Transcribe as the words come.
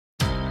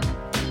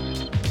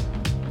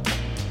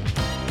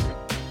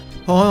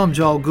Hi, I'm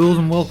Joel Gould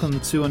and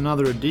welcome to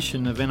another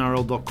edition of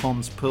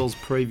NRL.com's Pearls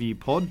Preview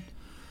Pod.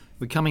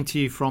 We're coming to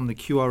you from the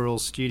QRL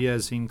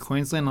studios in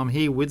Queensland. I'm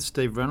here with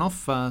Steve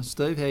Renoff.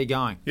 Steve, how you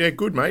going? Yeah,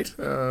 good, mate.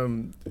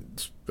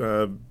 It's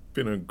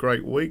been a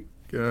great week,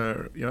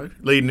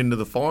 leading into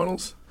the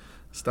finals,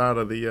 start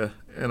of the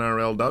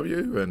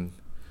NRLW, and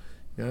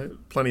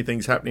plenty of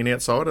things happening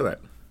outside of that.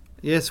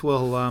 Yes,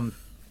 well,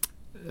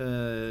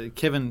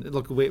 Kevin,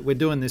 look, we're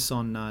doing this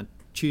on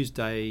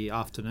Tuesday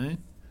afternoon.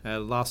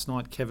 Last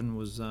night, Kevin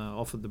was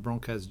offered the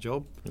Broncos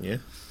job. Yeah.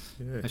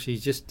 Actually,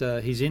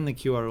 he's in the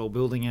QRL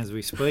building as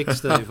we speak,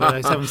 Steve.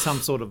 He's having some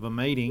sort of a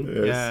meeting.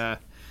 Yes.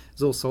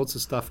 There's all sorts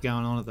of stuff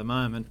going on at the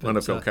moment. Wonder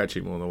if I'll catch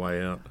him on the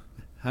way out.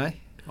 Hey?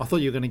 I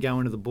thought you were going to go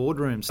into the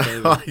boardroom,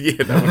 Steve. Oh,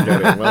 yeah, that would go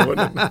down well,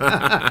 wouldn't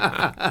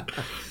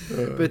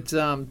it?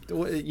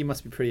 But you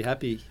must be pretty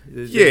happy.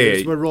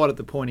 Yeah. We're right at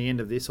the pointy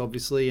end of this,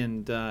 obviously,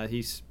 and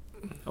he's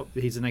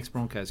the next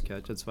Broncos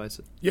coach, let's face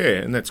it. Yeah,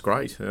 and that's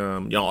great.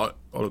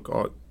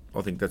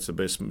 I think that's the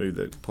best move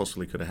that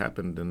possibly could have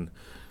happened, and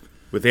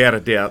without a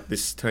doubt,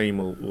 this team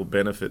will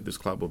benefit, this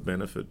club will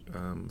benefit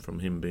from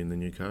him being the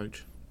new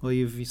coach. Well,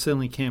 you've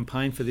certainly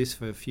campaigned for this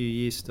for a few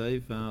years,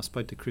 Steve. I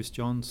spoke to Chris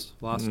Johns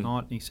last night,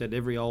 and he said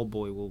every old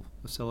boy will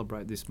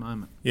celebrate this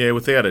moment. Yeah,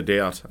 without a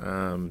doubt.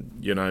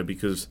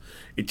 Because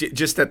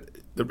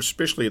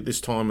especially at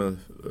this time of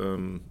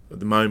at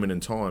the moment in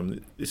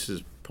time, this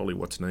is probably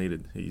what's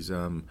needed. He's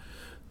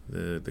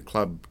the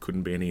club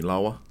couldn't be any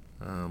lower.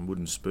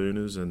 Wooden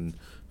Spooners, and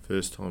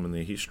first time in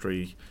their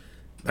history,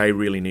 they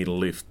really need a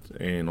lift,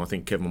 and I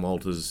think Kevin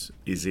Walters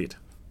is it.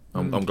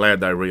 I'm glad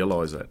they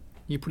realise that.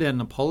 You put out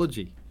an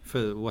apology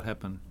for what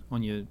happened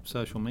on your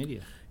social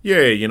media.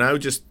 Yeah,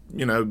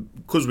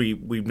 because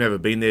we've never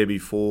been there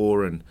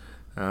before, and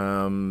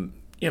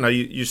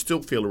you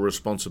still feel a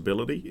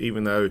responsibility,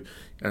 even though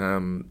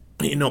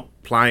you're not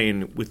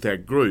playing with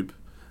that group.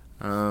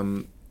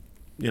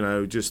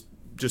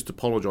 Just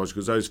apologise,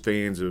 because those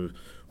fans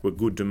were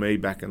good to me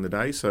back in the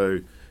day.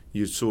 So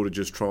you sort of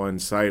just try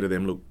and say to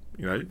them, look,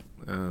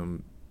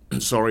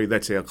 sorry,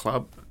 that's our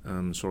club.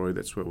 Sorry,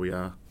 that's where we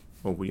are,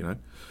 or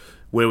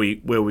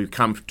where we've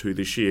come to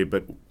this year.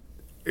 But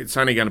it's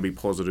only going to be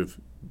positive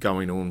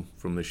going on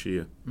from this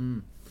year.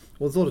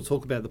 Well, I thought to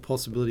talk about the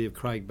possibility of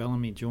Craig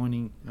Bellamy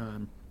joining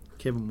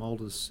Kevin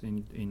Walters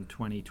in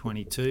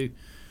 2022.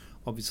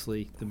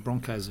 Obviously, the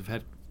Broncos have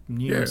had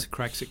numerous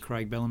cracks at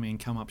Craig Bellamy and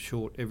come up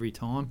short every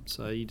time,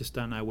 so you just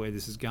don't know where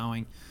this is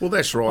going. Well,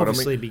 that's right.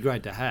 Obviously, it'd be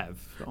great to have.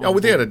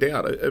 Without a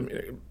doubt.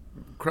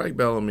 Craig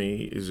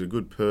Bellamy is a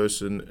good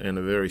person and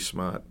a very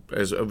smart,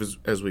 as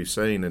we've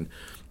seen, and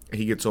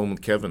he gets on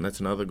with Kevin.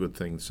 That's another good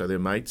thing. So they're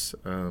mates.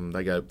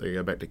 They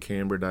go back to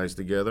Canberra days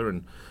together,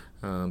 and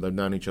they've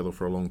known each other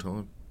for a long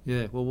time.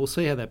 Yeah, well, we'll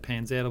see how that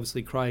pans out.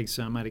 Obviously, Craig's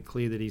made it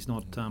clear that he's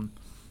not...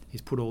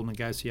 he's put all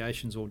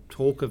negotiations or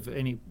talk of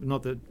any...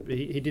 Not that...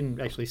 He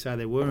didn't actually say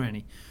there were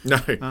any. No.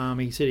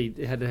 He said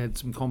he had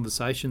some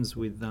conversations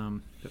with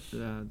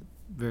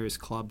various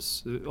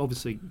clubs.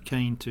 Obviously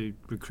keen to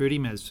recruit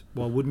him, as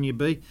why wouldn't you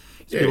be?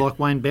 It's a bit like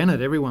Wayne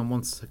Bennett. Everyone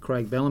wants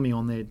Craig Bellamy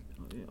on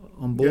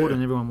board,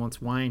 and everyone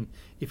wants Wayne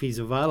if he's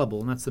available,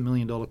 and that's the $1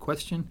 million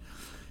question.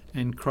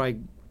 And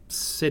Craig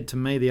said to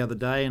me the other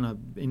day in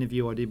an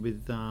interview I did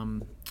with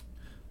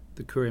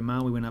the Courier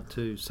Mail, we went up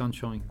to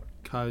Sunshine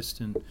Coast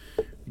and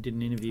we did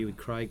an interview with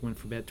Craig, went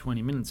for about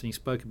 20 minutes, and he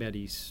spoke about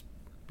his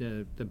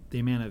the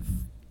amount of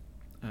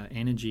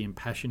energy and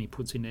passion he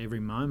puts into every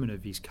moment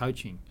of his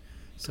coaching.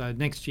 So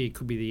next year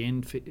could be the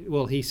end.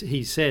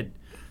 He said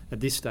at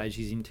this stage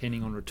he's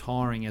intending on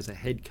retiring as a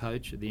head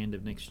coach at the end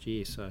of next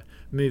year. So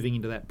moving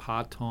into that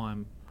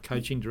part-time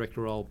coaching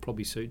director role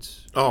probably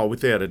suits. Oh,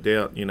 without a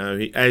doubt.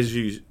 As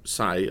you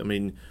say, I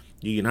mean,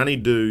 you can only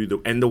do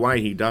the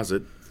way he does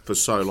it for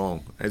so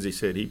long. As he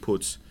said, he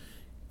puts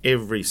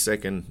every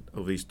second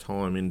of his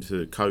time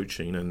into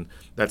coaching, and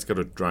that's got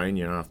to drain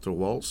you after a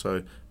while.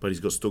 But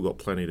he's still got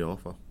plenty to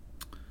offer.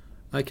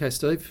 Okay,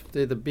 Steve,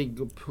 they're the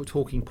big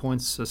talking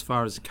points as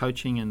far as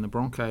coaching and the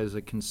Broncos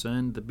are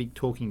concerned. The big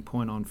talking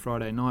point on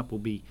Friday night will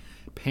be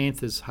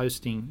Panthers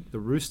hosting the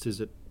Roosters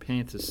at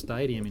Panthers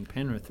Stadium in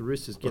Penrith. The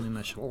Roosters getting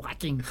a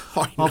shellacking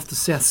off the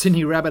South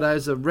Sydney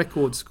Rabbitohs, a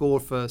record score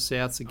for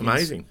Souths against...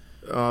 Amazing.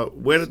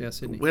 Where did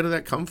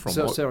that come from?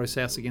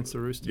 Souths against the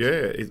Roosters. Yeah,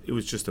 it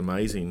was just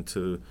amazing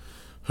to...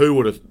 No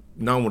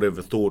one would have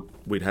ever thought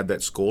we'd had that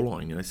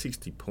scoreline,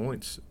 60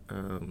 points.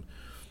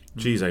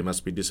 Geez, they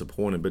must be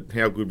disappointed. But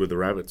how good were the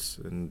Rabbits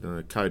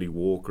and Cody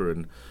Walker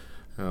and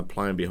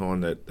playing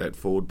behind that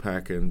forward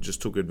pack, and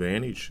just took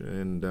advantage.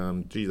 And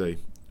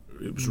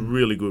it was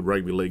really good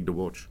rugby league to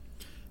watch.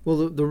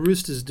 Well, the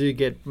Roosters do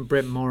get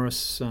Brett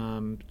Morris,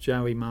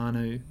 Joey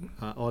Manu,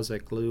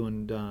 Isaac Liu,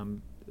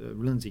 and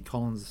Lindsay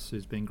Collins,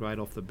 who's been great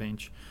off the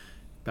bench,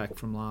 back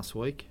from last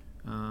week.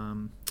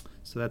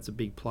 So that's a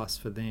big plus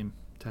for them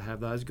to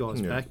have those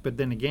guys back. But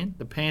then again,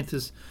 the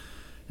Panthers,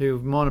 who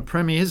minor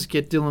premiers,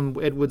 get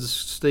Dylan Edwards,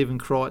 Stephen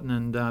Crichton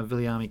and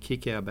Viliami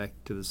Kikau back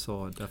to the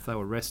side if they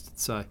were rested.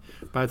 So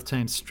both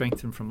teams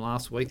strengthened from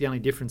last week. The only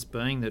difference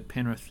being that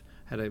Penrith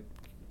had a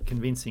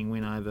convincing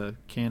win over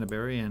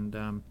Canterbury, and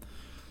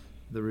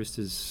the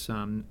Roosters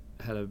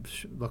had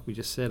like we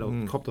just said,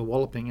 copped a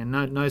walloping, and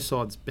no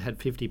sides had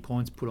 50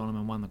 points put on them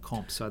and won the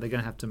comp, so they're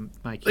going to have to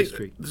make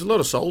history. There's a lot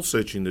of soul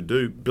searching to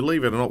do.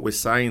 Believe it or not, we're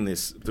saying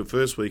this the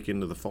first week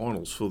into the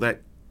finals for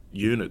that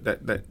unit,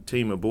 that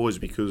team of boys,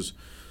 because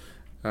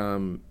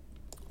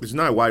there's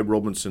no way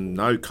Robinson,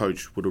 no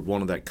coach would have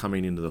wanted that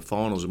coming into the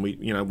finals. And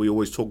we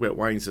always talk about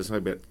Wayne to say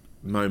about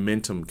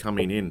momentum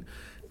coming in.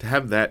 To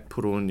have that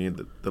put on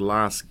you the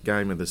last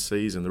game of the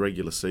season, the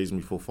regular season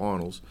before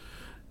finals,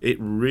 it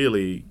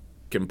really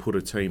can put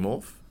a team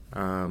off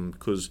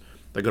because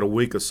they got a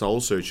week of soul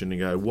searching to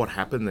go, what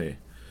happened there?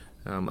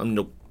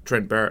 Look,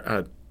 Trent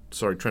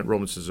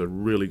Robinson's a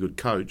really good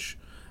coach.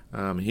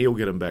 He'll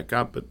get them back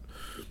up,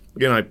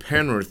 but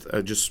Penrith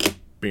have just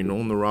been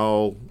on the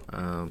roll,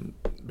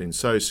 been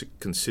so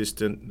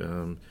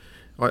consistent.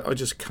 I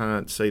just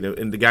can't see them.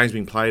 And the game's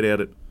been played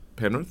out at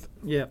Penrith.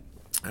 Yeah.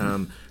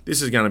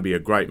 This is going to be a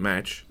great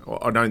match.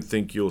 I don't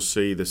think you'll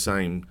see the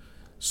same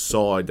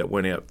side that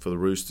went out for the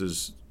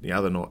Roosters the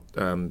other night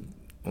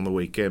on the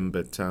weekend,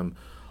 but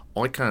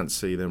I can't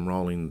see them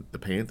rolling the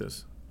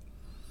Panthers.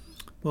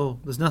 Well,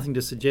 there's nothing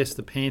to suggest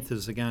the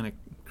Panthers are going to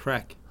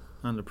crack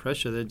under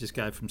pressure. They just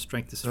go from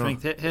strength to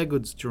strength. How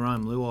good's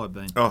Jerome Luai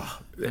been?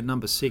 At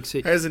number 6.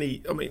 Hasn't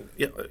he? I mean,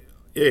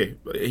 yeah,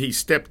 he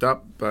stepped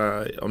up.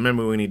 I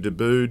remember when he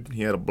debuted,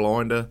 he had a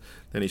blinder,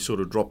 then he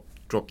sort of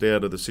dropped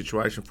out of the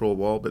situation for a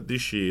while, but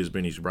this year has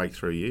been his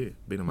breakthrough year.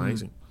 Been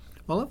amazing.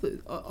 I love it.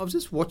 I've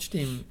just watched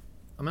him.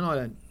 I mean, I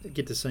don't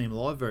get to see him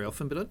live very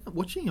often, but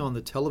watching him on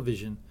the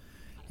television,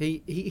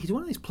 he's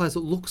one of these players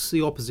that looks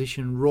the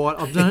opposition right.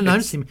 I've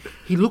noticed him.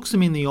 He looks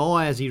them in the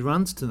eye as he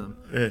runs to them.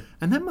 Yeah.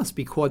 And that must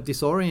be quite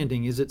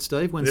disorienting, is it,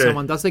 Steve, when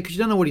someone does that? Because you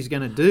don't know what he's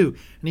going to do.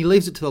 And he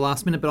leaves it to the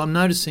last minute, but I'm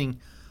noticing...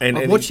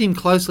 I've watched him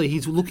closely.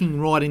 He's looking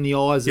right in the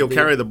eyes. He'll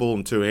carry the ball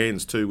in two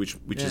hands too, which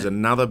is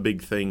another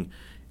big thing.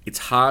 It's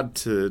hard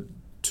to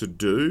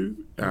do,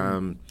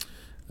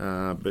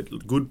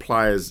 but good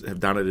players have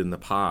done it in the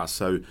past.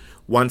 So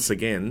once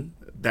again,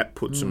 that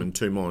puts them in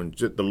two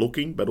minds. The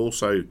looking, but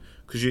also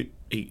because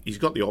he's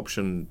got the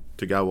option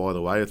to go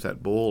either way with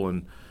that ball,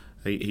 and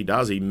he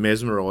does. He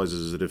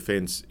mesmerises the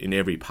defence in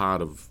every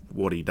part of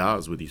what he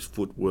does with his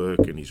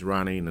footwork and his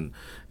running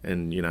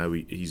and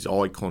his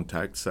eye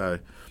contact. So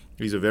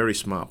he's a very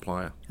smart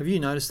player. Have you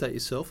noticed that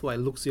yourself, the way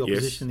he looks the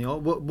opposition in the eye?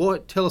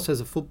 What tell us as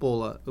a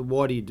footballer,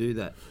 why do you do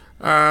that?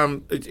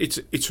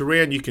 It's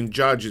around, you can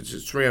judge,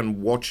 it's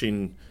around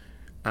watching,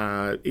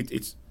 body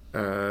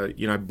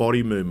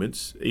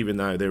movements, even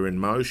though they're in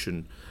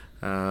motion.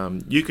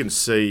 You can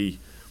see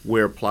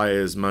where a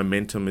player's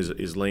momentum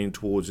is leaning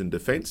towards in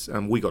defence.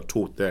 We got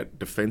taught that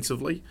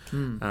defensively,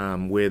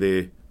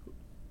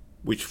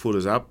 which foot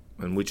is up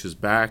and which is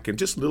back, and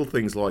just little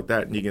things like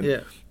that. And you can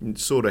it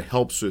sort of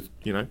helps with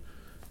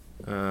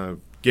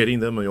getting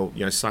them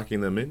or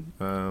sucking them in.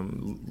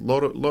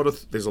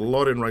 There's a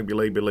lot in rugby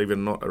league, believe it or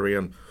not,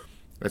 around.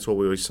 That's what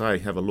we always say: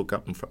 have a look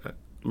up to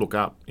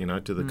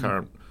the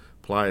current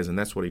players, and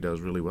that's what he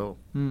does really well.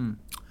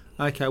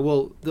 Okay,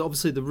 well,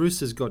 obviously the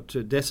Roosters got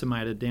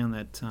decimated down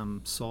that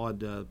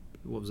side.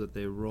 What was it?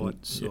 Their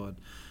right side.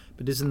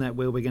 But isn't that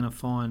where we're going to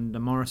find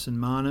Morrison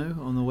Manu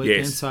on the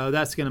weekend? Yes. So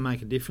that's going to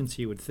make a difference,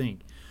 you would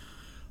think.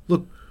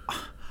 Look,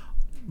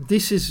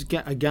 this is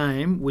a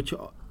game which,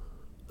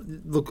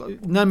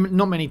 not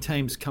many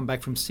teams come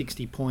back from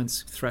 60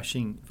 points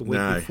thrashing the week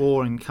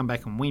before and come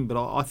back and win,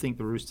 but I think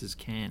the Roosters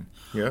can.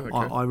 Yeah, okay.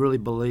 I really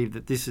believe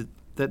that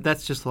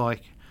that's just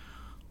like,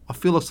 I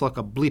feel it's like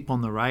a blip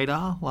on the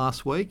radar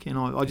last week, and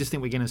I just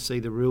think we're going to see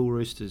the real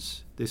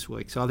Roosters this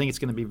week. So I think it's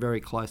going to be a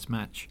very close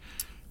match,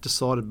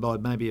 decided by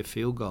maybe a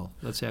field goal.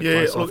 That's how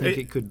close I think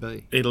it could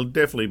be. It'll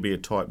definitely be a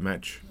tight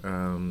match,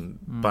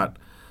 but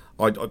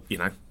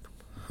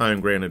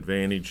home ground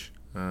advantage,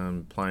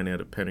 playing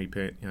out at Penrith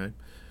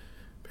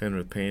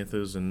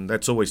Panthers, and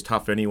that's always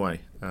tough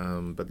anyway.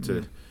 But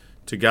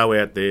to go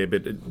out there,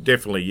 but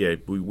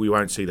definitely, we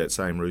won't see that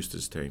same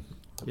Roosters team.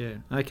 Yeah.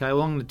 Okay.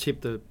 Well, I'm going to tip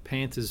the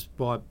Panthers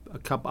by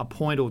a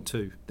point or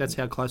two. That's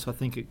how close I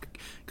think it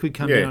could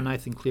come down on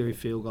Nathan Cleary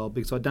field goal,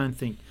 because I don't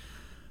think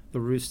the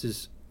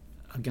Roosters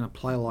are going to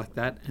play like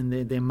that, and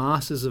they're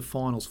masters of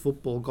finals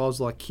football. Guys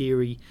like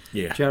Keary,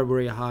 Jared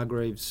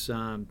Waerea-Hargreaves,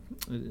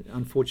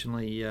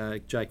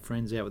 unfortunately Jake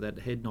Friend's out with that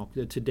head knock,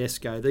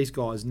 Tedesco. These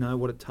guys know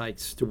what it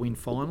takes to win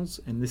finals,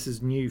 and this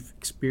is new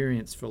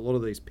experience for a lot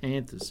of these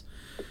Panthers.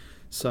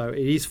 So it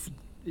is.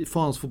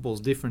 Finals football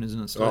is different,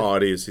 isn't it, Steve? Oh,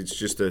 it is. It's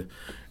just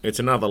it's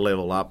another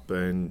level up,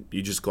 and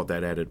you just got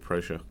that added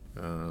pressure.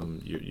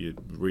 You're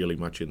really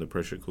much in the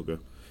pressure cooker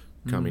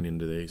coming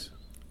into these.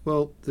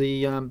 Well,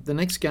 the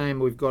next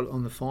game we've got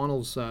on the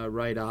finals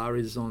radar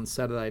is on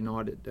Saturday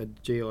night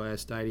at GIO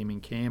Stadium in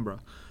Canberra,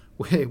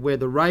 where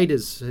the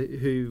Raiders,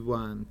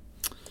 who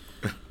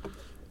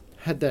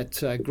had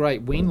that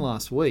great win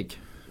last week,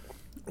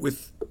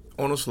 with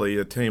honestly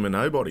a team of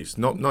nobodies.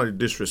 No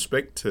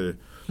disrespect to,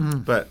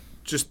 but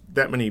just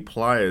that many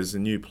players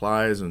and new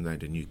players, and they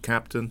had a new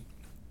captain,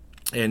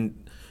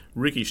 and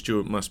Ricky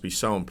Stewart must be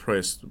so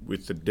impressed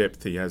with the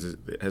depth he has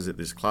at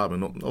this club,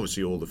 and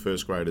obviously all the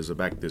first graders are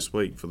back this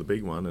week for the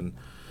big one, and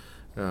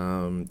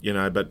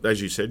but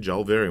as you said,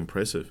 Joel, very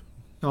impressive.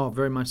 Oh,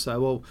 very much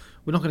so. Well,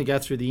 we're not going to go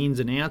through the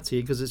ins and outs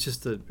here because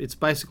it's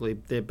basically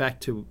they're back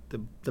to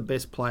the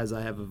best players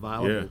they have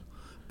available,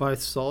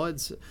 both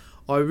sides.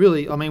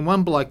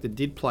 One bloke that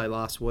did play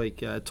last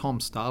week, Tom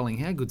Starling,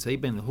 how good's he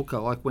been, the hooker?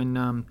 Like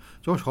when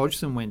Josh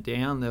Hodgson went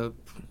down, there were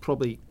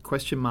probably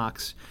question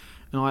marks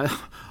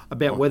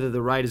about whether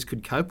the Raiders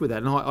could cope with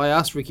that. And I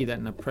asked Ricky that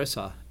in a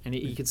presser, and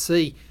he could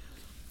see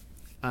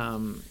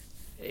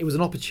it was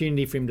an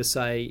opportunity for him to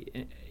say,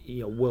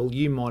 well,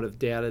 you might have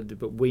doubted,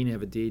 but we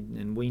never did,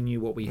 and we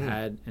knew what we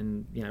had.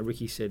 And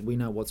Ricky said, we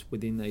know what's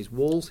within these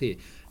walls here.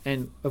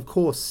 And of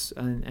course,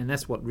 and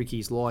that's what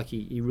Ricky's like.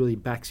 He really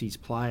backs his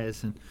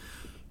players, and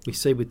we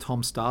see with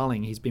Tom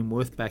Starling, he's been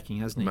worth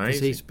backing, hasn't he?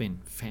 Because he's been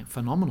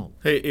phenomenal.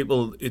 At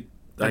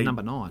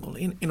number 9. Well,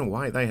 in a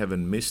way, they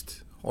haven't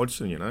missed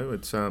Hodgson.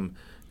 It's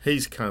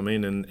he's come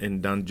in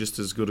and done just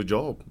as good a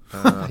job.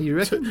 You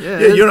reckon? Yeah,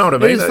 you know what I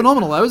mean. It's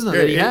phenomenal, though, isn't it? Yeah,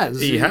 that he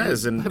has. He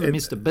has, and haven't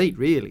missed a beat,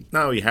 really.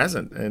 No, he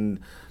hasn't, and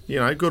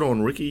good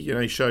on Ricky.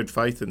 He showed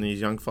faith in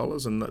these young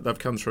fellas, and they've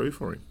come through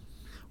for him.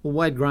 Well,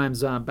 Wade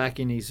Graham's back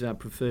in his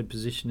preferred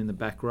position in the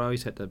back row.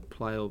 He's had to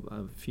play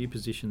a few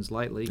positions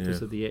lately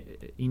because of the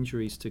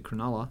injuries to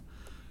Cronulla.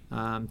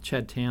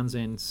 Chad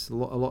Townsend's a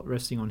lot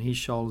resting on his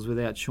shoulders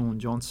without Sean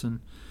Johnson.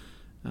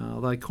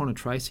 Although Connor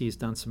Tracy has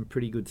done some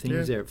pretty good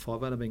things there at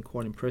 5'8", I've been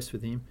quite impressed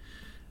with him.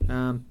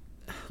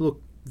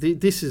 Look,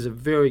 this is a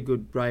very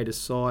good Raiders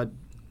side.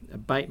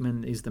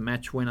 Bateman is the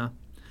match winner.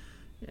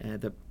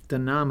 The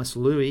Namus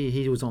Louis,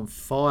 he was on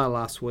fire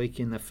last week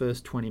in the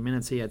first 20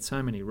 minutes. He had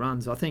so many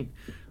runs. I think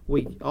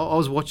I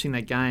was watching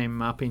that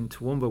game up in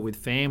Toowoomba with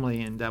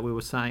family, and we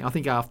were saying, I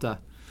think after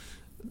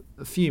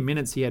a few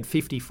minutes he had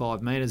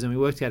 55 metres, and we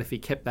worked out if he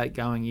kept that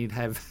going, you'd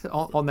have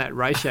on that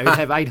ratio, you'd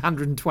have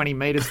 820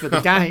 metres for the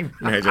game.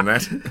 Imagine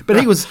that. But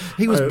he was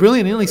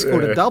brilliant. He only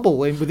scored a double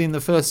within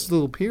the first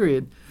little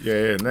period.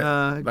 Yeah,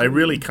 and they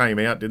really came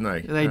out, didn't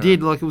they? They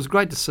did. Like, it was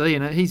great to see,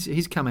 and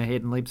he's come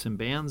ahead and leaps and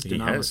bounds.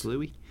 Danamus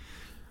Louis.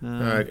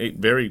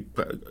 Very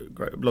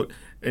great. Look,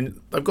 and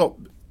they've got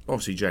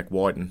obviously Jack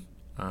Whiten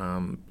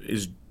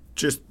is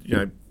just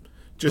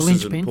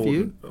as important. For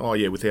you? Oh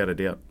yeah, without a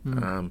doubt.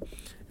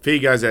 If he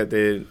goes out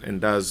there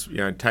and does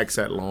takes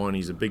that line,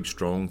 he's a big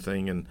strong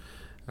thing, and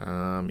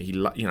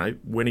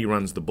when he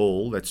runs the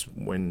ball, that's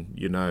when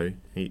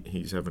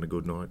he's having a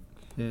good night.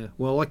 Yeah.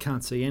 Well, I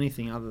can't see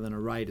anything other than a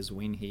Raiders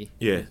win here.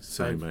 Yeah,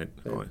 same mate.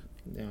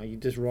 You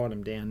just write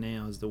them down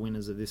now as the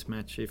winners of this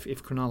match.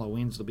 If Cronulla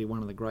wins, it'll be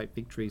one of the great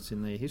victories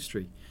in their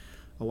history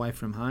away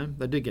from home.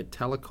 They do get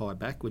Talakai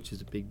back, which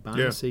is a big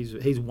bonus. Yeah.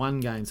 He's won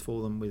games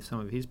for them with some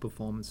of his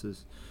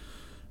performances.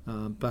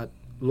 But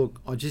look,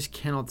 I just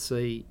cannot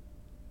see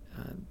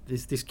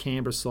this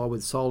Canberra side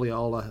with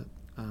Soliola,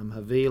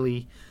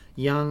 Havili,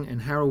 Young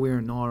and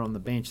Harawira Nair on the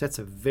bench. That's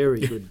a very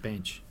good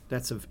bench.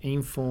 That's an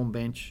informed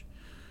bench.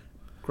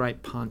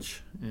 Great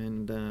punch,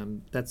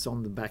 and that's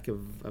on the back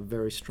of a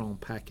very strong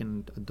pack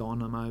and a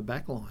dynamo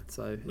backline.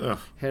 So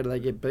how do they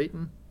get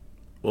beaten?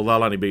 Well,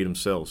 they'll only beat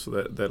themselves. So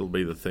that'll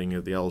be the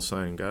thing, the old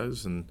saying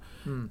goes. And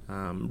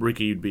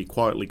Ricky would be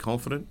quietly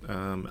confident,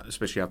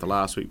 especially after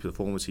last week's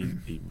performance.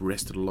 He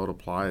rested a lot of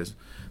players.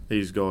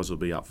 These guys will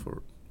be up for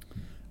it.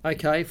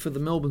 Okay, for the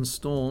Melbourne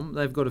Storm,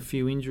 they've got a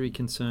few injury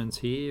concerns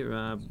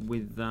here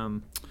with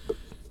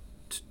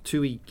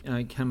Tui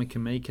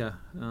Kamakamika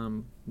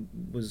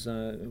was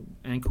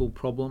ankle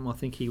problem. I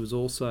think he was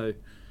also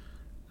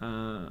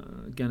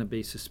going to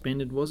be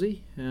suspended, was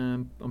he?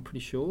 I'm pretty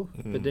sure.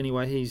 But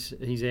anyway,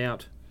 he's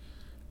out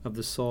of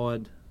the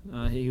side.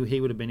 He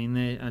would have been in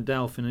there.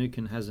 Dale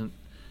Finucane hasn't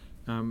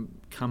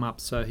come up,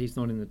 so he's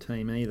not in the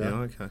team either. Yeah,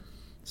 okay.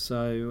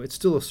 So it's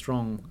still a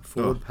strong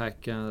forward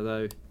pack,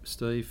 though,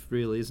 Steve,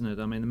 really, isn't it?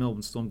 I mean, the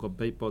Melbourne Storm got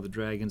beat by the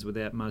Dragons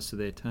without most of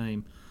their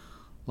team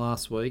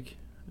last week.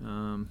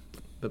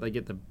 But they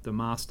get the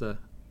master,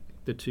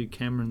 the two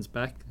Camerons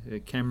back,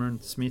 Cameron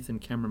Smith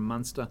and Cameron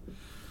Munster.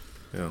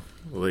 Yeah,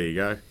 well, there you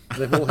go.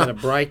 They've all had a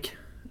break.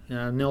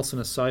 Nelson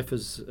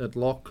Asofa's at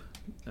lock.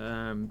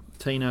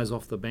 Tino's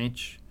off the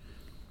bench.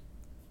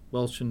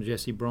 Welch and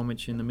Jesse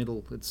Bromwich in the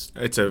middle.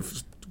 It's a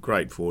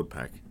great forward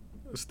pack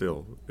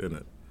still, isn't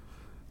it?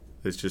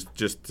 It's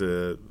just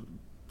they're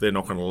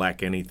not going to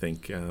lack anything.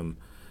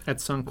 At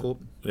Suncorp.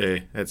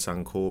 Yeah, at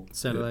Suncorp.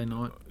 Saturday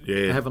night.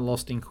 Yeah. They haven't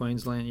lost in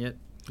Queensland yet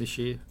this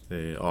year.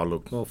 Yeah, oh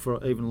look. Well,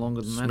 for even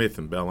longer than Smith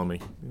and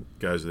Bellamy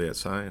goes without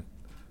saying.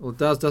 Well, it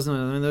does, doesn't it?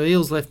 I mean, the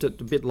Eels left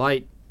it a bit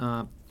late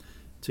to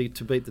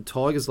beat the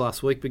Tigers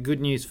last week, but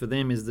good news for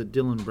them is that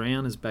Dylan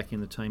Brown is back in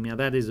the team. Now,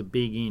 that is a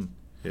big in.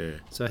 Yeah.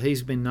 So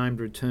he's been named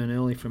to return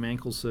early from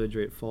ankle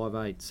surgery at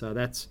 5'8". So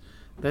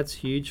that's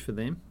huge for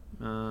them.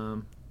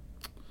 What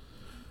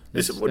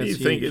do you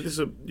think?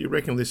 You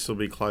reckon this will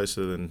be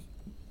closer than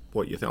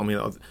what you think? I mean,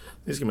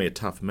 this is going to be a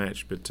tough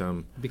match, but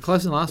it'll be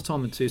closer than last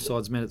time the two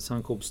sides met at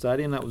Suncorp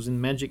Stadium. That was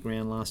in Magic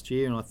Round last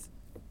year, and I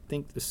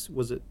think this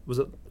was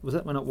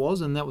that when it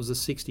was, and that was a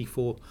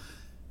 64.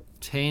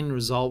 10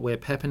 result where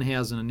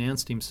Pappenhausen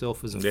announced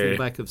himself as a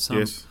fullback of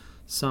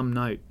some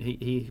note.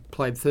 He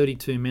played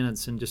 32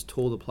 minutes and just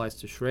tore the place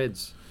to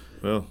shreds.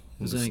 Well,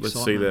 let's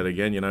see that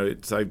again.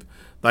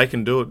 They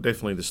can do it,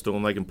 definitely, the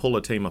Storm. They can pull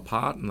a team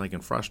apart and they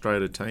can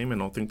frustrate a team,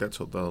 and I think that's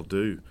what they'll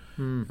do.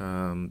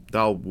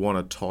 They'll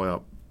want to tie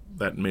up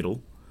that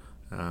middle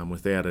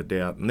without a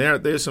doubt. And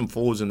there's some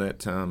forwards in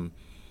that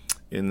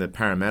in the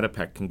Parramatta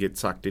pack can get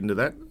sucked into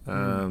that,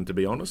 to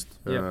be honest.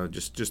 Yep.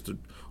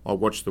 I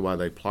watch the way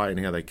they play and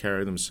how they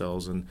carry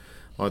themselves, and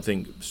I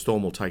think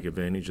Storm will take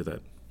advantage of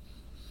that.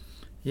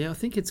 Yeah, I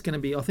think it's going to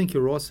be. I think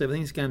you're right, Steve. I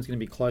think this game's going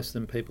to be closer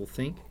than people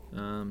think.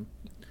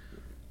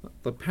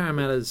 The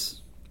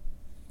Parramatta's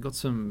got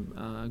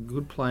some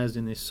good players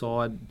in this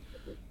side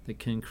that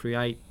can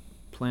create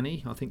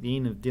plenty. I think the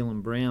in of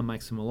Dylan Brown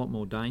makes them a lot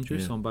more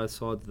dangerous on both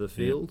sides of the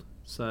field.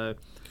 So,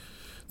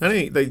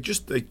 they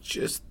just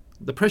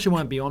the pressure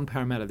won't be on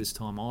Parramatta this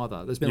time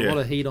either. There's been a lot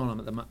of heat on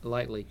them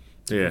lately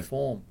to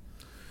perform,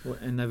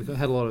 and they've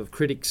had a lot of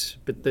critics.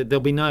 But there'll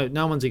be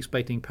no one's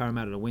expecting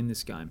Parramatta to win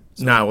this game.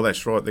 So. No, well,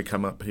 that's right. They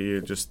come up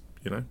here just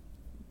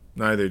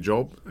know their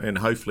job and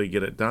hopefully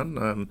get it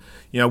done.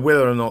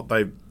 Whether or not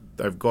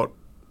they've got,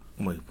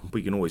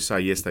 we can always say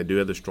yes, they do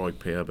have the strike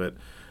power, but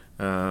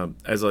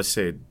as I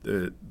said,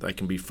 they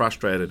can be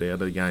frustrated out of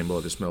the game by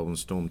this Melbourne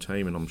Storm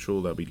team, and I'm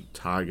sure they'll be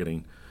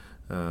targeting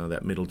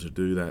that middle to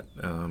do that.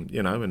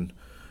 And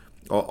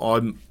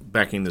I'm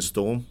backing the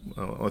Storm.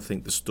 I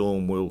think the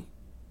Storm will,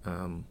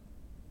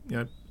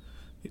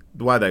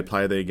 the way they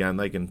play their game,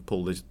 they can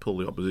pull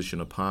the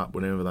opposition apart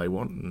whenever they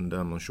want, and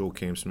I'm sure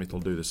Cam Smith will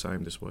do the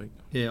same this week.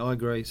 Yeah, I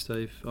agree,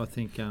 Steve. I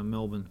think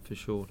Melbourne for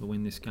sure to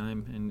win this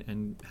game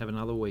and have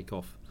another week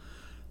off.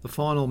 The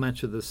final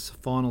match of this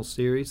final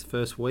series,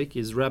 first week,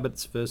 is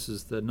Rabbits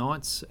versus the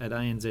Knights at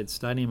ANZ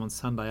Stadium on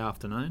Sunday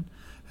afternoon.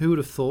 Who would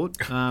have thought?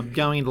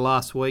 Going into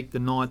last week, the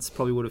Knights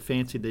probably would have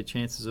fancied their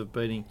chances of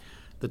beating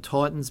the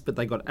Titans, but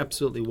they got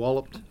absolutely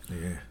walloped.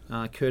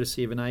 Yeah.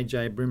 Courtesy of an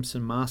AJ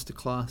Brimson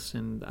masterclass,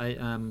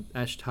 and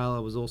Ash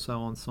Taylor was also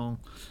on song.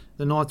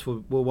 The Knights were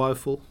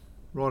woeful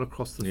right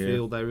across the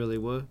field. They really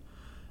were.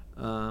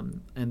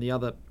 And the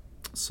other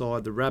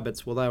side, the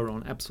Rabbits, well, they were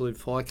on absolute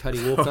fire.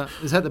 Cody Walker,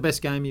 is that the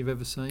best game you've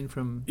ever seen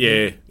from?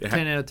 10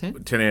 out of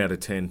 10. 10 out of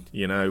 10.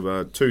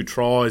 2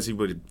 tries. He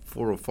would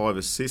 4 or 5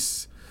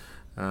 assists,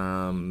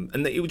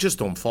 and he was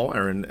just on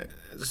fire. And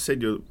as I said,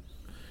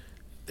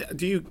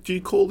 do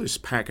you call this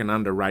pack an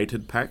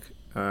underrated pack,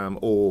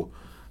 or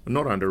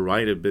not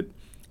underrated? But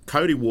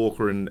Cody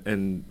Walker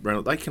and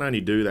Reynolds, they can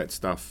only do that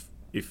stuff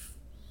if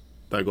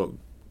they got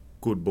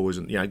good boys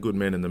and good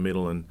men in the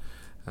middle, and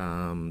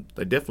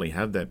they definitely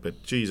have that.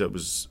 But geez,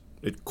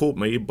 it caught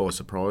me by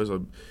surprise.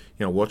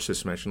 I watched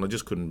this match and I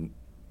just couldn't.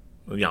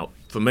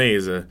 For me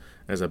as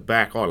a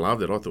back, I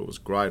loved it. I thought it was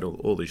great.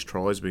 All these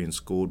tries being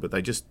scored, but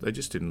they just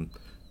didn't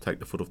take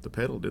the foot off the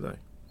pedal, did they?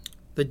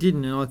 They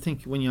didn't, and I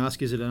think when you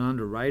ask, is it an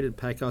underrated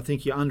pack, I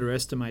think you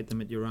underestimate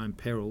them at your own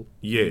peril.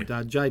 Yeah. And,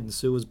 Jaden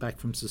Sewer's back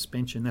from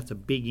suspension. That's a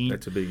big in.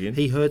 In.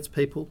 He hurts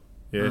people,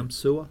 yeah.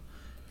 Sewer.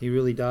 He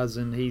really does,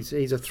 and he's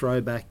a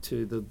throwback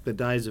to the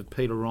days of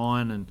Peter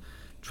Ryan and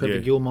Trevor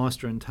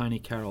Gilmeister and Tony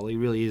Carroll. He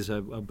really is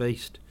a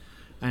beast,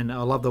 and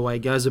I love the way he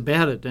goes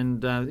about it,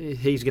 and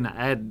he's going to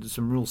add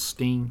some real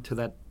sting to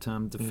that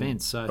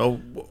defence. So,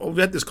 I've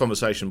had this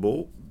conversation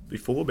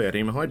before about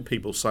him. I had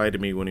people say to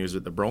me when he was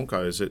at the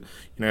Broncos that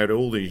had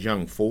all these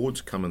young forwards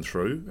coming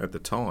through at the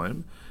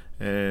time,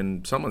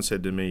 and someone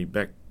said to me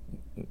back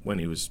when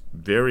he was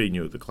very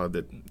new at the club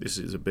that this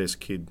is the best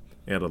kid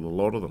out of a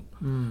lot of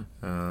them.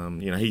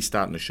 He's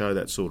starting to show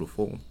that sort of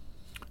form.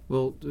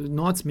 Well, the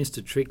Knights missed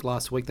a trick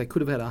last week. They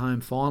could have had a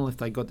home final if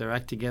they got their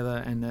act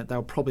together, and they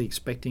were probably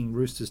expecting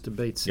Roosters to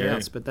beat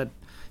Souths, but you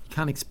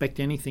can't expect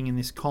anything in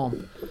this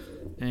comp.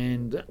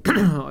 And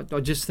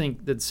I just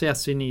think that South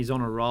Sydney is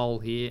on a roll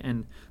here,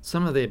 and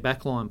some of their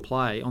backline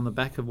play on the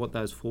back of what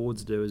those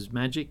forwards do is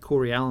magic.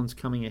 Corey Allen's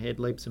coming ahead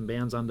leaps and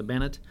bounds under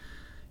Bennett.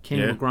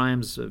 Campbell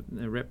Graham's a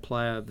rep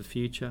player of the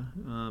future.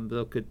 But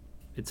look,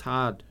 it's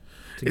hard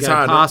to go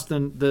past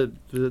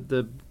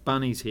the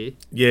bunnies here.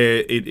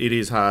 Yeah, it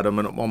is hard. I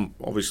mean, I'm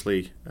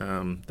obviously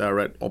they were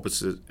at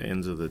opposite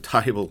ends of the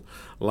table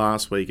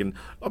last week, and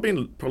I've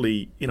been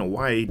probably in a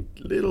way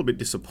a little bit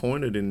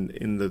disappointed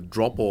in the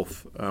drop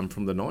off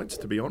from the Knights.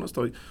 To be honest,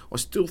 I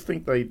still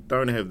think they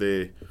don't have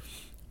their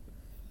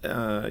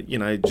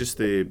just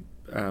their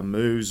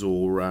moves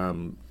or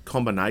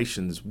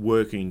combinations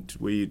working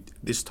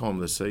this time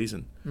of the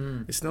season.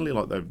 It's nearly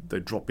like they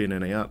drop in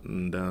and out,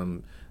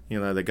 and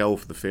they go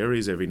off the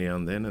fairies every now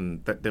and then,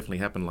 and that definitely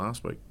happened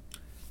last week.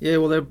 Yeah,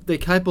 well, they're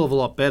capable of a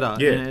lot better.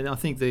 Yeah. And I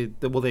think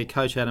their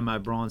coach Adam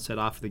O'Brien said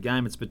after the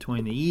game, it's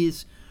between the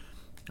ears.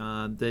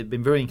 They've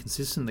been very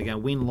inconsistent. They go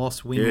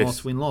win-loss,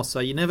 win-loss, win-loss. So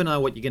you never know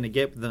what you're going to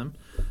get with them.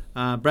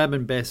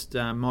 Bradman Best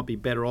might be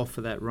better off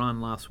for that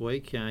run last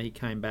week. He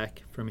came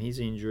back from his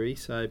injury.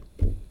 So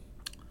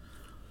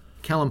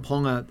Callum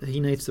Ponga, he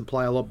needs to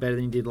play a lot better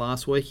than he did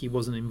last week. He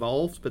wasn't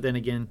involved, but then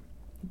again,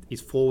 his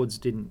forwards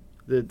didn't.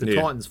 The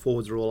Titans'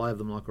 forwards are all over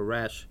them like a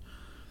rash.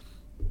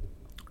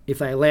 if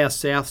they allow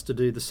Souths to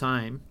do the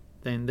same,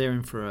 then they're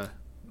in for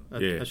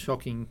a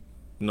shocking.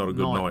 Not a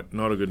good night.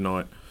 Not a good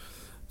night.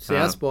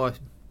 Souths by.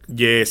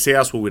 Yeah,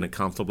 South will win it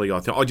comfortably.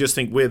 I just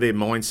think where their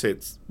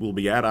mindsets will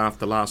be at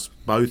after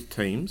both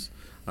teams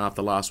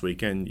after last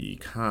weekend, you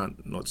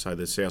can't not say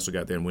that South will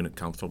go out there and win it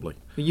comfortably.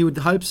 You would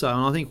hope so,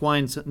 and I think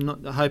Wayne's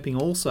hoping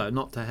also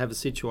not to have a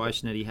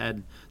situation that he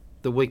had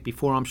the week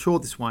before. I'm sure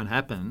this won't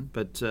happen,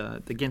 but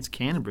against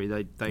Canterbury,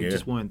 they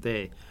just weren't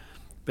there.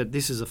 But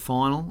this is a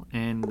final,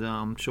 and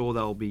I'm sure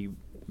they'll be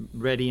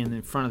ready and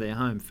in front of their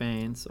home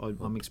fans.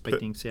 I'm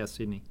expecting South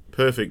Sydney.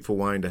 Perfect for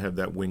Wayne to have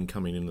that win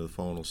coming into the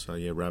finals. So,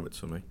 yeah, Rabbits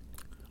for me.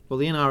 Well,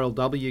 the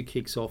NRLW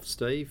kicks off,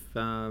 Steve.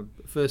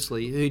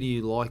 Firstly, who do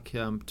you like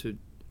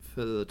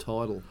for the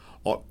title?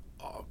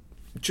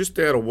 Just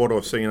out of what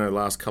I've seen over the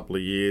last couple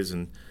of years,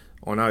 and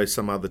I know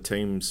some other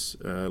teams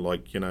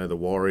like, the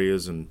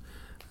Warriors and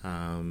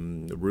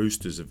the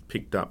Roosters have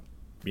picked up,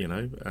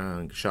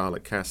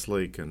 Charlotte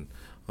Caslick and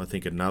I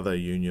think another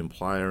Union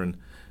player, and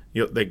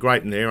they're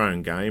great in their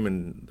own game,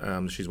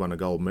 and she's won a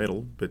gold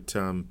medal. But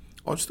I'm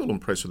still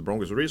impressed with the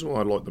Broncos. The reason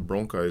why I like the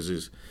Broncos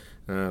is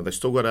they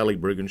still got Ali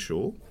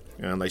Brigginshaw,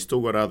 and they still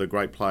got other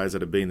great players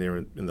that have been there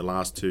in the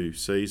last 2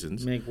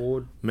 seasons.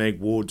 Meg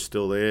Ward's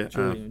still there.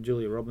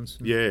 Julia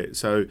Robinson. Yeah,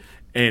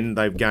 and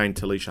they've gained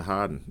Talisha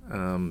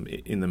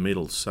Harden in the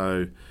middle.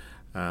 So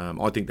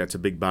I think that's a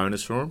big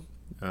bonus for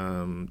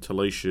them.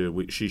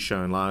 Talisha, she's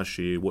shown last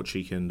year what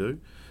she can do.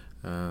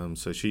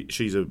 So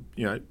she's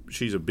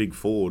a big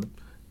forward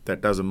that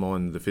doesn't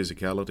mind the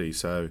physicality.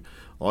 So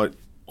I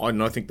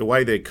think the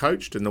way they're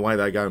coached and the way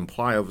they go and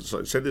play, I've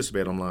said this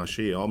about them last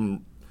year,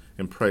 I'm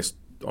impressed.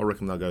 I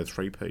reckon they'll go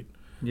 3-peat.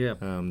 Yeah.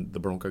 The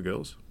Bronco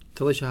girls.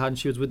 Talisha Harden,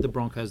 she was with the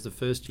Broncos the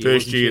first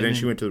year. Then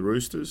she went to the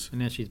Roosters.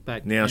 And now she's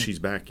back. She's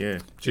back, yeah.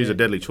 She's a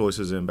deadly choice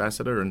as an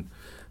ambassador, and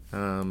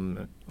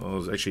I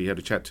was actually had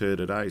a chat to her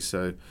today.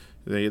 So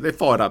they're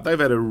fired up. They've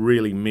had a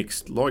really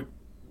mixed,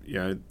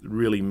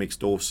 really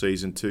mixed off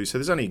season too. So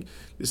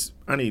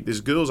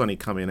there's girls only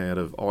coming out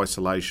of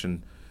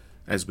isolation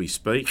as we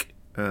speak.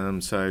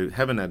 So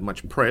haven't had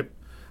much prep.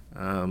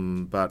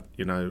 But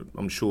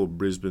I'm sure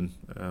Brisbane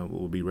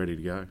will be ready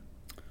to go.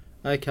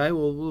 Okay,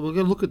 well, we're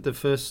going to look at the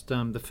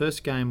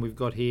first game we've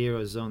got here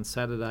is on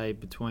Saturday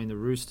between the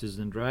Roosters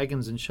and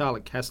Dragons, and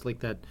Charlotte Caslick,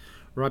 that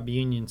rugby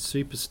union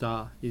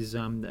superstar, is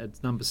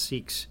at number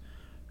 6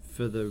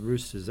 for the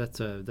Roosters. That's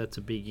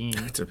a big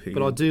in.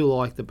 But I do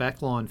like the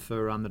backline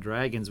for the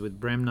Dragons with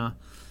Bremner,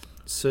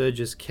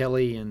 Surges,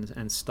 Kelly, and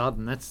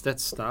Studden.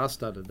 That's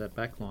star-studded, that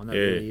backline. That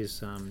really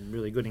is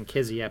really good. And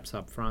Kezi Apps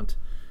up front.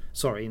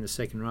 Sorry, in the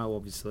second row,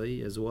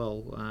 obviously, as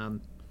well.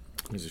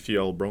 There's a few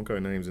old Bronco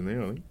names in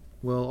there, I think.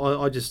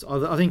 Well, I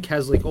think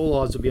Caslick,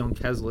 all eyes will be on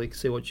Caslick,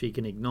 see what she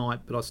can ignite,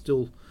 but I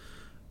still,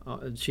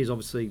 she's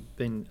obviously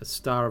been a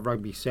star of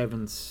rugby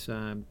sevens.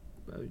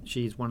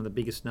 She's one of the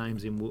biggest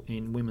names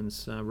in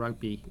women's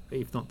rugby,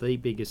 if not the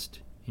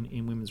biggest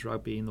in women's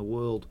rugby in the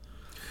world.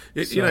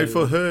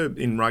 For her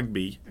in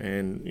rugby,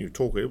 and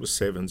it was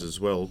sevens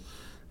as well,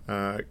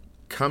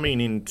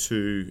 coming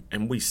into,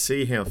 and we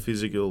see how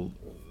physical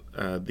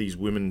these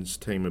women's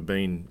team have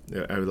been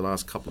over the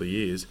last couple of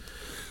years.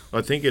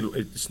 I think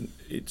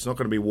it's not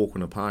going to be a walk in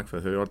the park for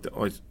her.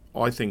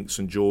 I think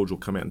St George will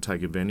come out and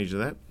take advantage of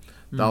that.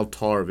 They'll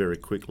tire her very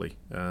quickly,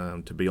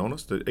 to be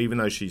honest. Even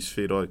though she's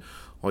fit,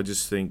 I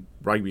just think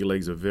rugby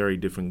league's a very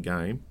different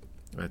game.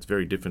 It's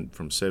very different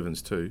from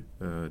sevens too,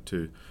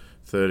 to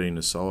 13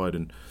 aside.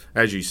 And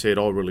as you said,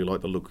 I really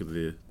like the look of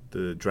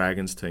the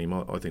Dragons team.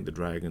 I think the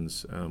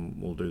Dragons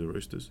will do the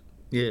Roosters.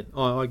 Yeah,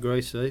 I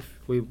agree, Steve.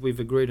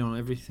 We've agreed on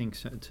everything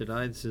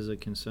today. This is a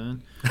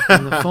concern.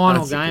 And the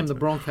final game, the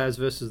Broncos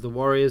versus the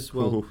Warriors.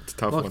 Well, it's a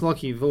tough one.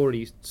 Like you've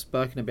already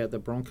spoken about the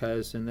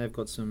Broncos, and they've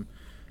got some,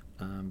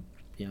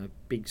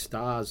 big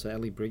stars.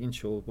 Ali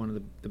Brigginshaw, one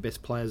of the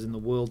best players in the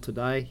world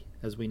today,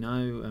 as we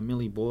know.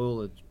 Millie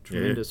Boyle, a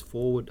tremendous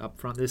forward up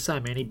front. There's so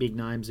many big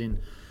names in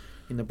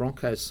the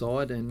Broncos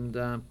side, and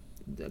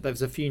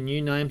there's a few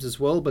new names as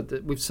well.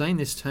 But we've seen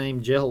this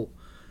team gel.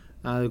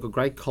 They've got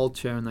great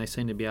culture, and they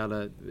seem to be able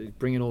to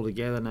bring it all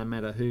together no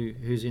matter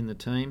who's in the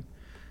team.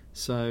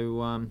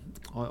 So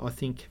I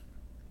think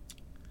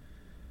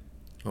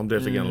I'm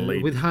definitely going to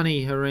lead. With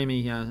Honey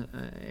Harimi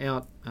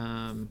out,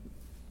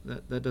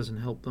 that doesn't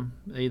help them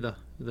either,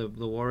 the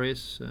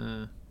Warriors,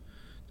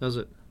 does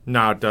it?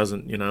 No, it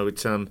doesn't.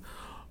 It's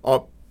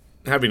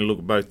having a look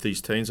at both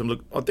these teams.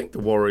 I think the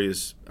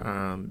Warriors,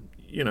 in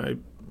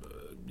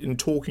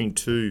talking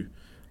to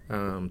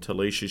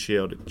Talisha, she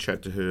had to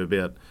chat to her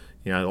about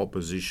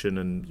opposition,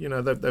 and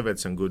they've had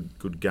some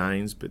good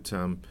gains, but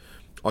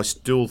I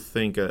still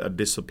think a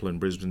disciplined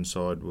Brisbane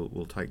side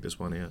will take this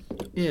one out.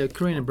 Yeah,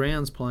 Karina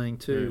Brown's playing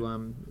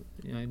too.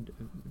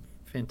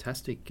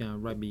 Fantastic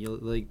rugby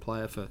league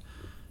player for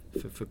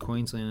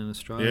Queensland and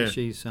Australia.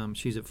 Yeah.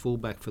 She's at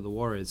fullback for the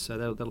Warriors, so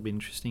that'll be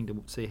interesting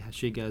to see how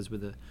she goes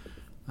with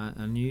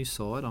a new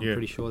side. I'm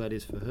pretty sure that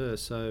is for her.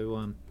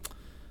 So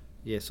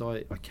yes,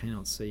 I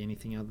cannot see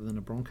anything other than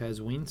a Broncos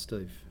win,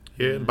 Steve.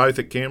 Yeah, both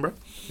at Canberra.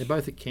 They're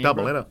both at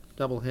Canberra.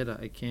 Double header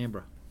at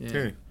Canberra.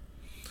 Yeah.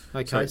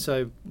 Okay,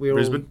 so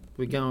Brisbane.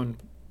 we're going.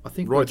 I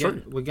think Right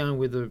through. we're going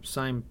with the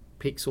same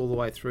picks all the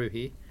way through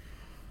here.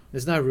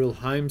 There's no real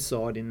home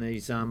side in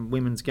these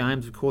women's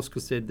games, of course,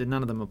 because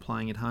none of them are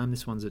playing at home.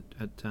 This one's at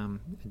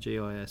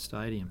GIS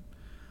Stadium.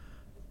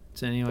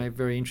 So anyway,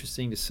 very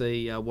interesting to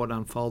see what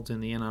unfolds in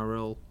the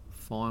NRL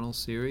final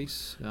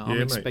series.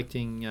 I'm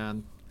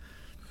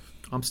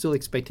still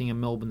expecting a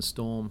Melbourne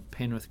Storm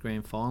Penrith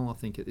grand final, I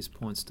think, at this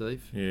point,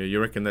 Steve. Yeah, you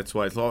reckon that's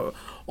why it's like?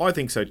 I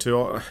think so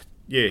too.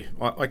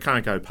 I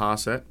can't go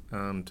past that,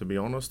 to be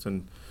honest.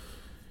 And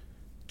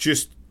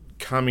just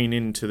coming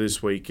into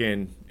this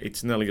weekend,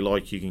 it's nearly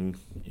like you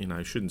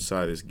can, shouldn't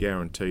say this,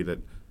 guarantee that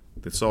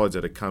the sides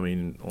that are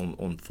coming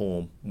on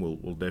form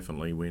will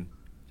definitely win.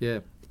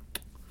 Yeah.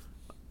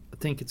 I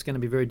think it's going to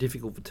be very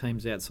difficult for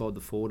teams outside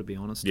the four, to be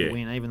honest, to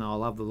win. Even though I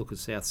love the look of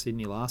South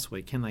Sydney last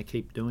week, can they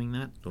keep doing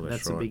that? Oh,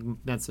 that's right.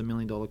 That's $1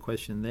 million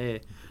question there.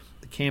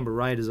 The Canberra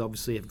Raiders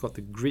obviously have got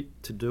the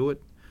grit to do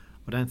it.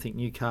 I don't think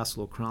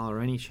Newcastle or Cronulla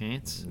are any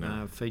chance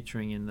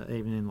featuring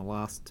even in the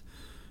last.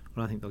 I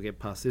don't think they'll get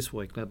past this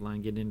week, let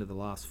alone get into the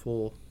last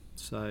four.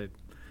 So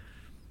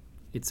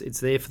it's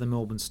there for the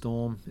Melbourne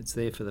Storm. It's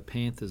there for the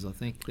Panthers. I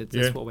think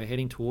that's what we're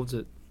heading towards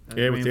it.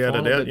 Without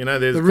a doubt.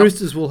 There's the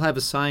Roosters will have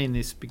a say in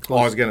this because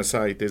I was going to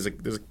say there's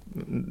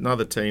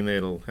another team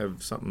there that'll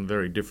have something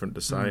very different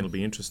to say. It'll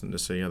be interesting to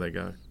see how they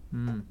go.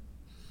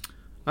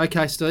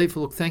 Okay, Steve.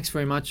 Look, thanks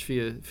very much for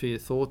your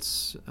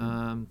thoughts.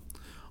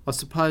 I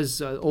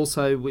suppose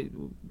also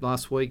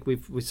last week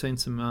we've seen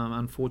some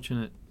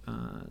unfortunate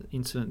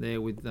incident there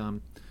with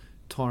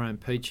Tyrone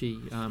Peachey.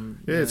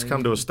 It's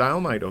come to a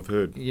stalemate, I've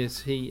heard.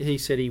 Yes, he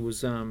said he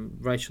was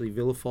racially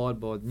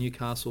vilified by the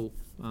Newcastle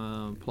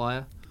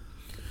player.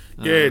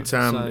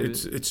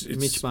 It's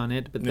Mitch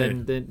Barnett, but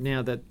then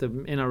now that the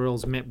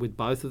NRL's met with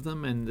both of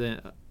them and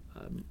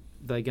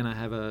they're going to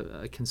have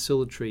a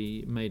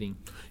conciliatory meeting.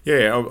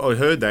 Yeah, I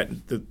heard that.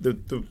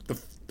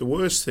 The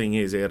worst thing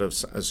is out of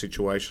a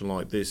situation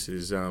like this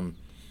is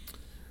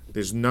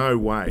there's no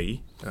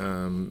way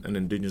an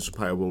Indigenous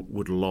player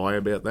would lie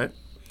about that.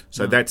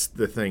 So that's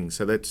the thing.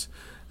 So that's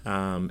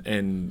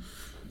and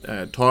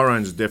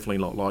Tyrone's definitely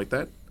not like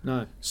that.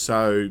 No.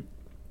 So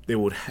there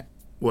would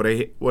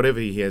whatever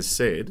he has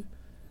said,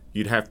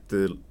 you'd have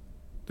to.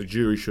 The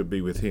jury should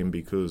be with him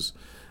because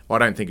I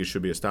don't think it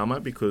should be a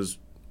stalemate because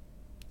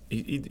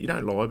you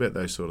don't lie about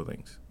those sort of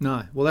things.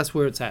 No, well, that's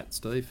where it's at,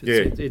 Steve.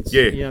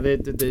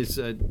 There's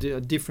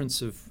a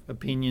difference of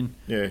opinion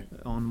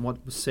on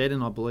what was said,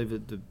 and I believe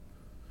that the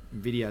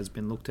video has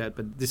been looked at,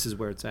 but this is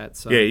where it's at.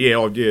 So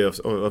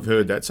I've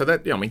heard that. So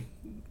that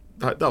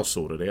they'll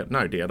sort it out,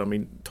 no doubt. I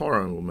mean,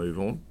 Tyrone will move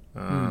on,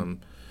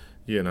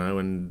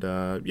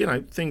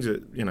 things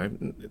that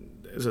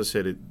as I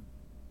said,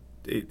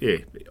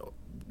 at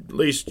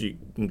least you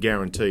can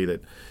guarantee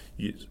that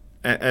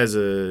as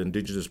an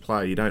Indigenous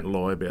player, you don't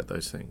lie about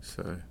those things.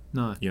 So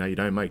no, you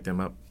don't make them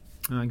up.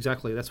 No,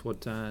 exactly. That's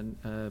what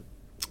Tyrone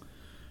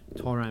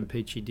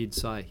Peachey did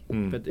say.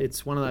 But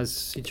it's one of those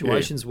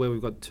situations where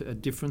we've got a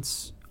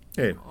difference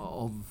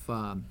of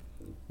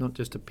not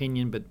just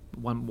opinion, but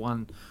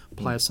one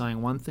player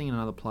saying one thing and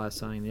another player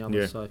saying the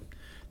other. Yeah. So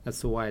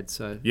that's the way it's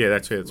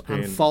that's how it's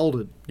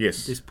unfolded at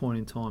this point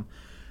in time.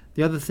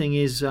 The other thing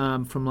is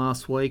from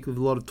last week, with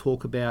a lot of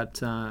talk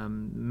about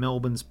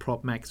Melbourne's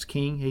prop Max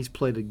King. He's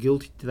pleaded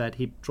guilty to that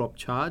hip drop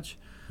charge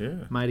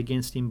made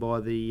against him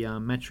by the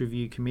match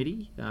review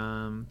committee.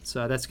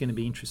 So that's going to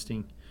be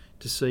interesting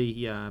to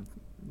see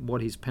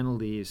what his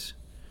penalty is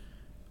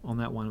on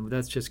that one.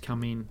 That's just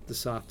come in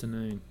this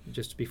afternoon,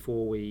 just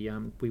before we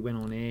went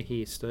on air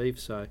here, Steve.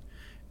 So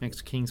Max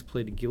King's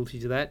pleaded guilty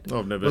to that.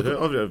 I've never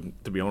heard,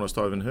 to be honest,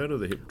 I haven't heard of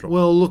the hip drop.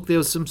 Well, look, there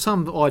was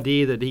some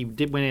idea that he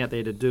went out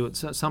there to do it.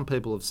 So, some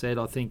people have said,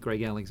 I think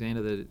Greg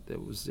Alexander, that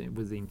it was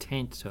with the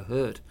intent to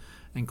hurt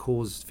and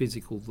cause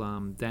physical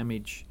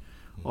damage.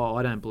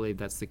 I don't believe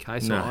that's the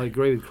case. No, I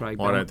agree with Craig.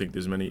 I don't think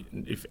there's many,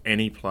 if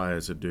any,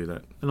 players that do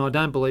that. And I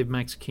don't believe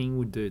Max King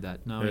would do that.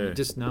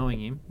 Just knowing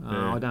him,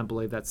 I don't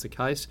believe that's the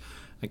case.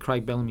 And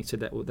Craig Bellamy said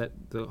that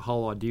the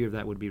whole idea of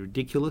that would be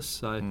ridiculous.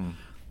 So,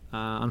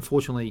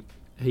 unfortunately,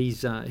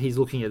 he's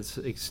looking at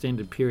an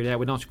extended period out.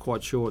 We're not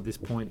quite sure at this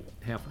point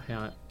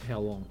how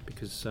long,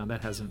 because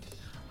that hasn't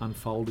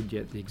unfolded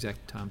yet, the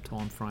exact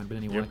time frame. But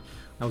anyway,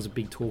 that was a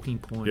big talking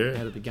point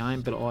out of the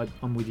game. But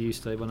I'm with you,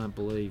 Steve.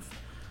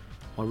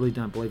 I really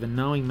don't believe, and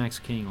knowing Max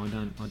King, I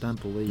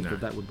don't believe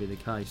that would be the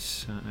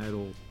case at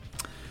all.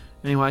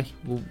 Anyway,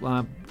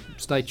 we'll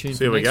stay tuned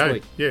for next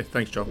week. Yeah,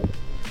 thanks, Joel.